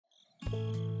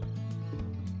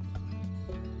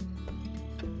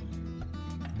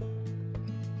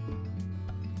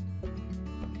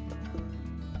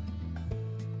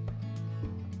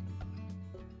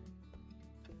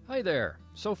Hi there.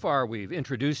 So far we've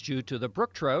introduced you to the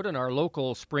brook trout in our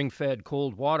local spring-fed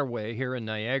cold waterway here in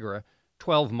Niagara,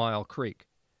 12 Mile Creek.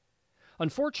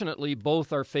 Unfortunately,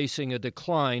 both are facing a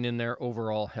decline in their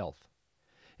overall health.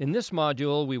 In this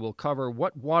module, we will cover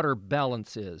what water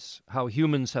balance is, how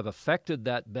humans have affected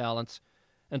that balance,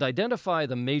 and identify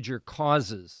the major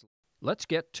causes. Let's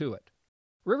get to it.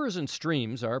 Rivers and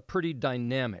streams are pretty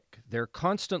dynamic. They're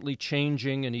constantly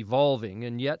changing and evolving,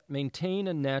 and yet maintain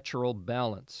a natural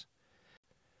balance.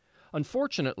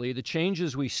 Unfortunately, the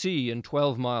changes we see in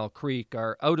 12 Mile Creek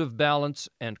are out of balance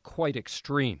and quite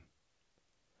extreme.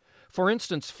 For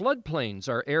instance, floodplains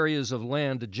are areas of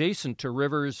land adjacent to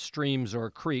rivers, streams,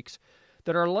 or creeks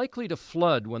that are likely to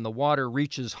flood when the water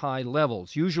reaches high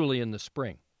levels, usually in the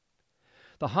spring.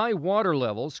 The high water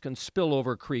levels can spill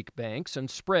over creek banks and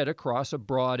spread across a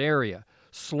broad area,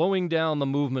 slowing down the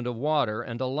movement of water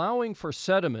and allowing for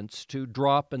sediments to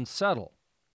drop and settle.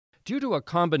 Due to a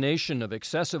combination of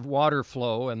excessive water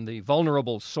flow and the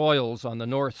vulnerable soils on the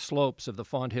north slopes of the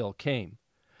Fonthill Kame,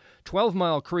 12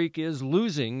 Mile Creek is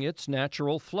losing its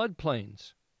natural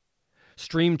floodplains.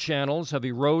 Stream channels have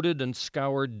eroded and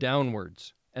scoured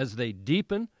downwards. As they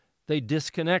deepen, they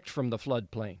disconnect from the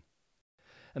floodplain,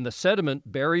 and the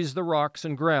sediment buries the rocks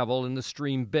and gravel in the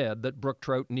stream bed that brook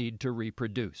trout need to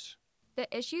reproduce. The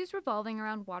issues revolving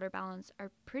around water balance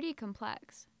are pretty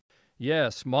complex.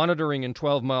 Yes, monitoring in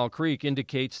 12 Mile Creek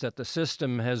indicates that the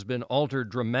system has been altered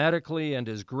dramatically and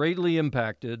is greatly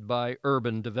impacted by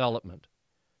urban development.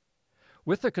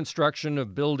 With the construction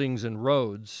of buildings and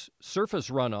roads, surface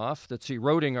runoff that's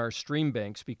eroding our stream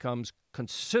banks becomes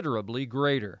considerably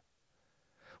greater.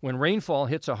 When rainfall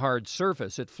hits a hard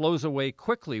surface, it flows away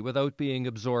quickly without being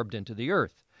absorbed into the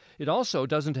earth. It also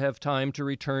doesn't have time to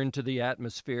return to the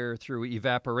atmosphere through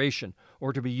evaporation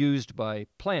or to be used by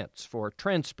plants for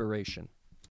transpiration.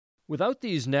 Without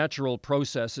these natural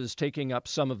processes taking up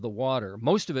some of the water,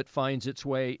 most of it finds its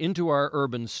way into our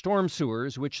urban storm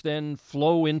sewers, which then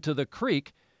flow into the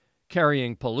creek,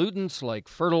 carrying pollutants like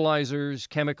fertilizers,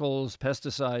 chemicals,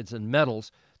 pesticides, and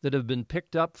metals that have been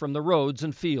picked up from the roads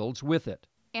and fields with it.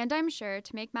 And I'm sure,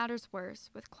 to make matters worse,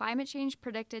 with climate change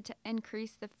predicted to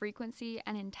increase the frequency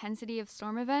and intensity of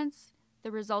storm events,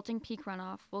 the resulting peak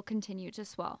runoff will continue to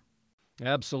swell.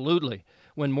 Absolutely.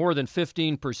 When more than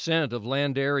 15% of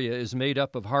land area is made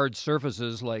up of hard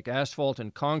surfaces like asphalt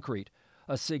and concrete,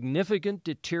 a significant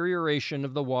deterioration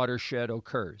of the watershed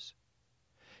occurs.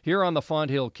 Here on the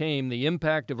Fonthill Kame, the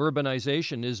impact of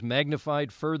urbanization is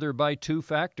magnified further by two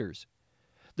factors: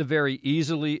 the very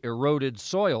easily eroded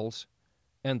soils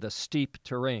and the steep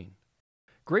terrain.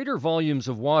 Greater volumes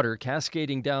of water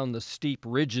cascading down the steep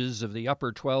ridges of the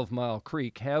upper 12 Mile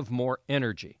Creek have more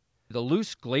energy. The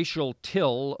loose glacial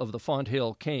till of the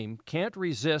Fonthill Kame can't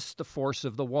resist the force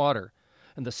of the water,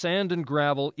 and the sand and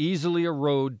gravel easily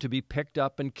erode to be picked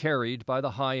up and carried by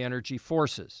the high-energy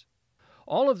forces.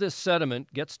 All of this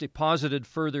sediment gets deposited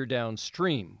further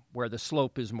downstream, where the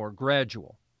slope is more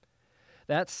gradual.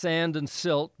 That sand and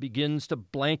silt begins to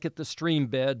blanket the stream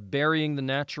bed, burying the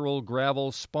natural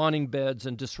gravel spawning beds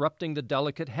and disrupting the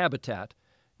delicate habitat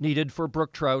needed for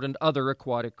brook trout and other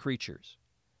aquatic creatures.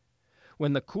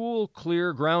 When the cool,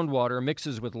 clear groundwater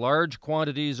mixes with large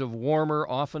quantities of warmer,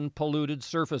 often polluted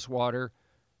surface water,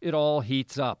 it all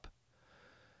heats up.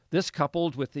 This,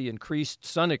 coupled with the increased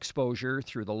sun exposure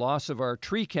through the loss of our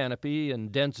tree canopy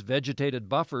and dense vegetated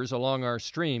buffers along our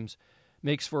streams,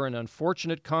 makes for an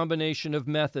unfortunate combination of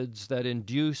methods that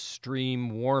induce stream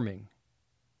warming.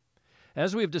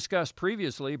 As we've discussed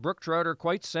previously, brook trout are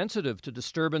quite sensitive to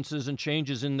disturbances and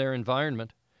changes in their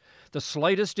environment. The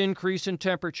slightest increase in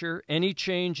temperature, any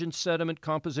change in sediment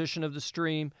composition of the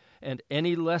stream, and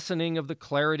any lessening of the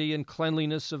clarity and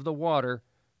cleanliness of the water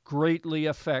greatly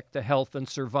affect the health and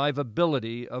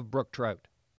survivability of brook trout.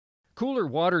 Cooler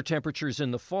water temperatures in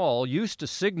the fall used to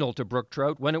signal to brook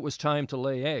trout when it was time to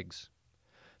lay eggs.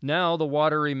 Now the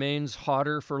water remains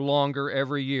hotter for longer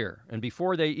every year, and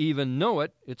before they even know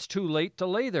it, it's too late to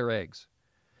lay their eggs.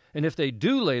 And if they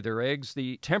do lay their eggs,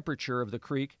 the temperature of the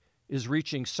creek is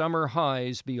reaching summer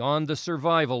highs beyond the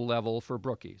survival level for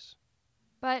brookies.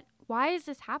 But why is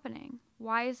this happening?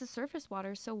 Why is the surface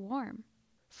water so warm?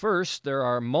 First, there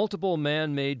are multiple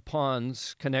man-made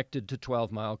ponds connected to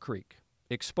 12 Mile Creek.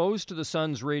 Exposed to the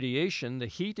sun's radiation, the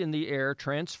heat in the air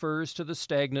transfers to the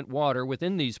stagnant water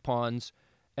within these ponds,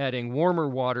 adding warmer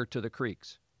water to the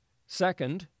creeks.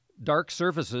 Second, dark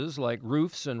surfaces like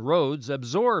roofs and roads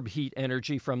absorb heat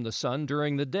energy from the sun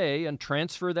during the day and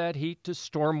transfer that heat to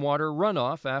stormwater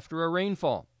runoff after a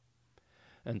rainfall.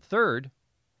 And third,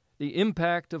 the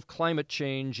impact of climate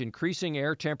change increasing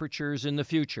air temperatures in the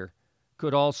future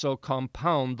could also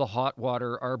compound the hot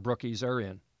water our brookies are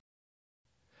in.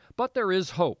 But there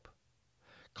is hope.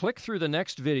 Click through the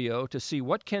next video to see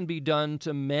what can be done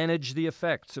to manage the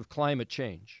effects of climate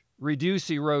change, reduce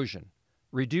erosion,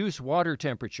 reduce water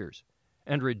temperatures,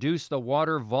 and reduce the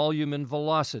water volume and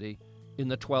velocity in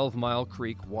the 12 Mile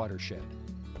Creek watershed.